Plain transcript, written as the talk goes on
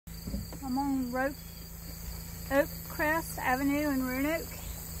I'm on Oakcrest Avenue in Roanoke.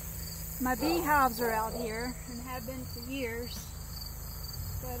 My beehives are out here and have been for years,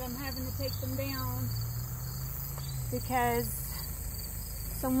 but I'm having to take them down because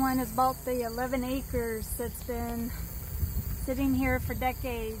someone has bought the 11 acres that's been sitting here for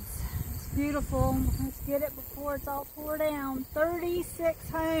decades. It's beautiful. Let's get it before it's all tore down. 36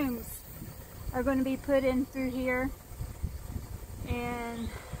 homes are going to be put in through here, and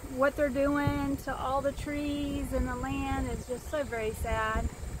what they're doing to all the trees and the land is just so very sad.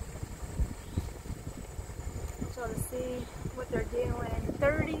 I want y'all to see what they're doing.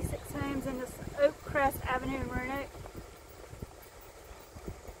 36 homes in this Oakcrest Avenue in Roanoke.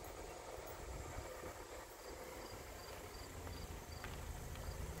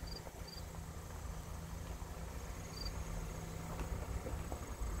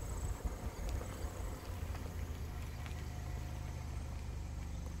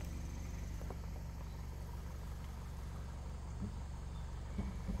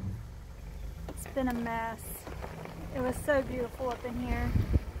 It's been a mess. It was so beautiful up in here.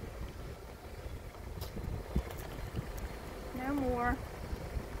 No more.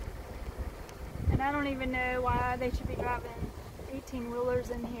 And I don't even know why they should be driving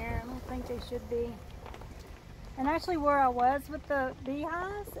 18-wheelers in here. I don't think they should be. And actually where I was with the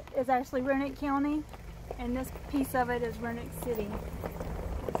beehives is actually Roanoke County, and this piece of it is Roanoke City.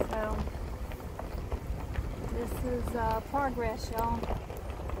 So this is progress, y'all.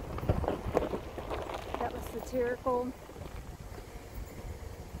 That was satirical.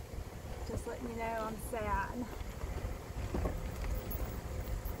 Just letting you know I'm sad.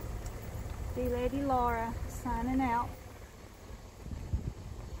 Bee Lady Laura signing out.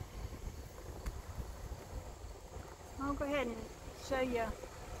 I'll go ahead and show you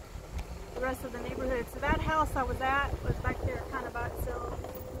the rest of the neighborhood. So that house I was at was back there kind of by itself.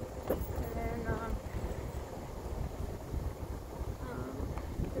 And then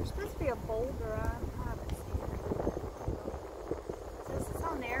there's supposed to be a boulder. I haven't seen it. So this is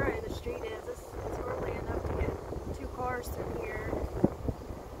how narrow the street is. It's hardly enough to get 2 cars through here.